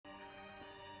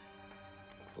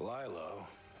Lila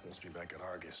wants to be back at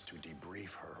Argus to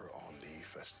debrief her on the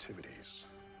festivities.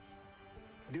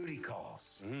 Duty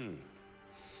calls.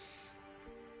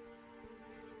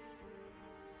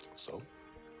 So?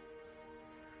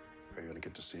 Are you gonna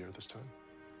get to see her this time?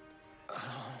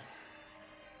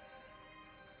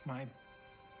 My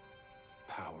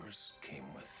powers came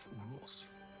with rules.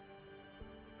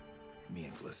 Me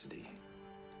and Felicity,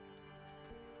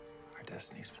 our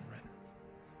destiny's been written.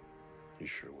 You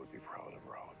sure would be proud of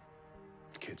Rowan.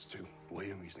 Kids too.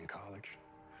 William, he's in college.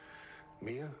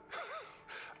 Mia?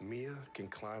 Mia can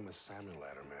climb a salmon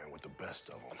ladder, man, with the best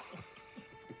of them.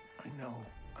 I know.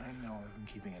 I've been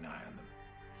keeping an eye on them.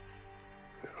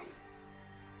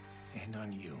 Yeah. And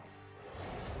on you.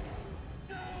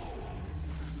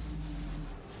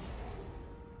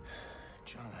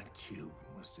 John, that cube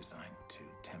was designed to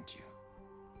tempt you.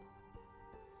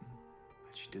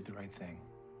 But you did the right thing.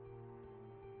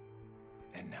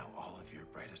 And now all of your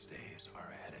brightest days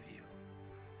are ahead of you.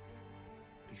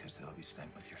 Because they'll be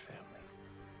spent with your family.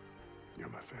 You're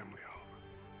my family, Oliver.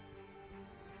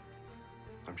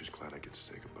 I'm just glad I get to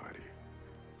say goodbye to you.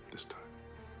 This time.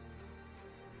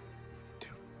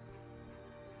 Too.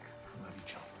 I love you,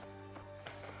 John.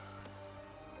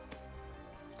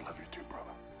 Love you too,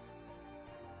 brother.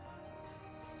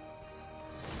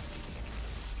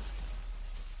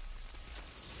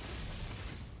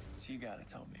 So you gotta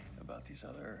tell me about these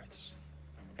other Earths.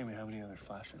 I mean, how many other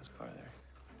Flashes are there?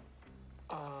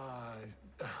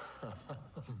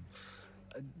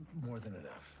 More than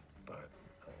enough, but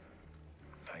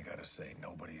I gotta say,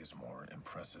 nobody is more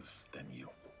impressive than you.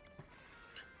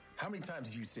 How many times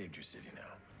have you saved your city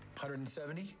now?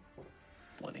 170?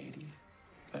 180,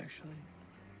 actually.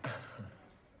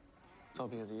 It's all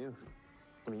because of you.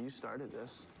 I mean, you started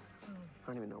this. I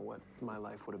don't even know what my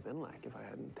life would have been like if I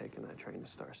hadn't taken that train to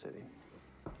Star City.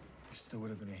 You still would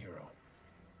have been a hero.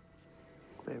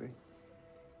 Maybe.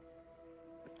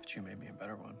 But you made me a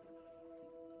better one.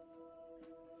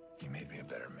 You made me a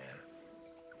better man.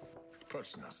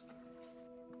 Approach Nust.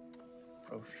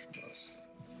 Approach us.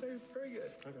 Very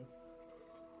good. Okay.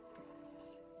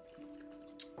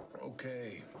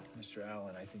 Okay, Mr.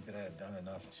 Allen, I think that I have done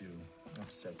enough to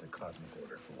upset the cosmic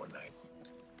order for one night.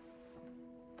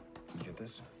 You get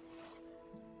this?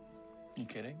 You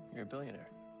kidding? You're a billionaire.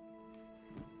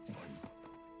 You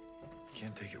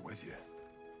can't take it with you.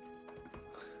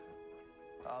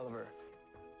 Oliver.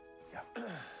 Yeah.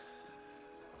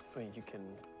 I mean, you can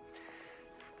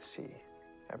see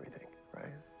everything,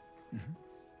 right? Mm-hmm.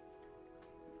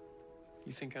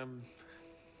 You think I'm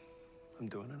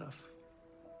doing enough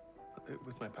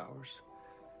with my powers,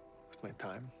 with my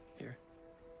time here?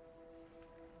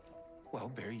 Well,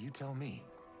 Barry, you tell me.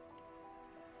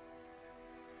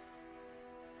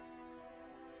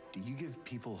 Do you give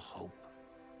people hope?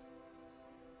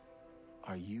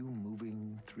 Are you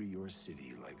moving through your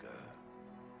city like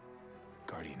a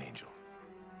guardian angel?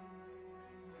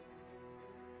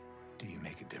 Do you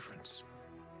make a difference?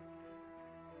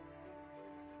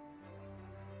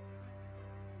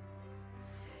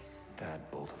 That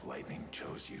bolt of lightning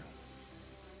chose you.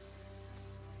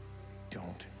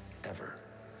 Don't ever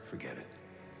forget it.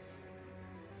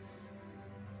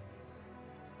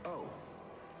 Oh,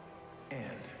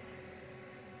 and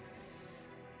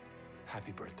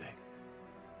happy birthday.